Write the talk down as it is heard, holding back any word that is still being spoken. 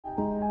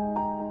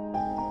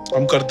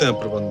हम करते हैं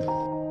प्रबंध।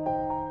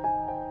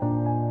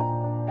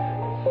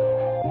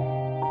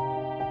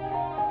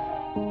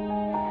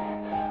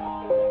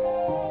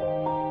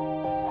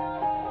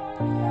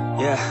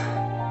 Yeah.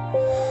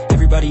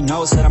 Everybody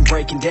knows that I'm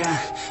breaking down.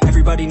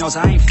 Everybody knows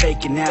I ain't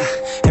faking now.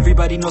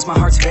 Everybody knows my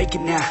heart's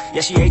vacant now.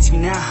 Yeah, she hates me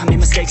now, I made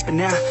mistakes but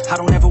now I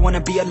don't ever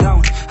wanna be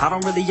alone. I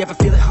don't really ever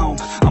feel at home.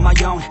 On my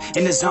own,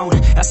 in the zone,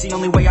 that's the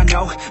only way I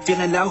know.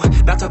 Feeling low,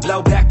 about to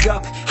blow back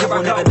up. I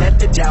won't ever let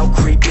the doubt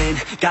creep in.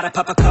 Gotta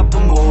pop a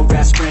couple more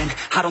aspirin.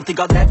 I don't think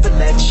I'll ever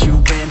let you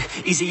in.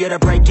 Easier to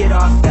break it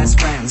off best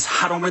friends.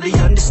 I don't really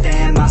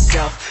understand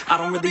myself. I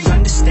don't really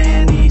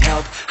understand, need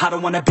help. I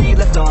don't wanna be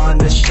left on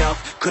the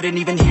shelf. Couldn't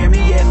even hear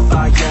me if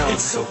I yelled.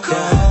 It's so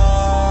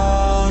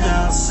cold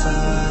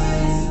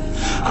outside,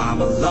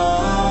 I'm alone.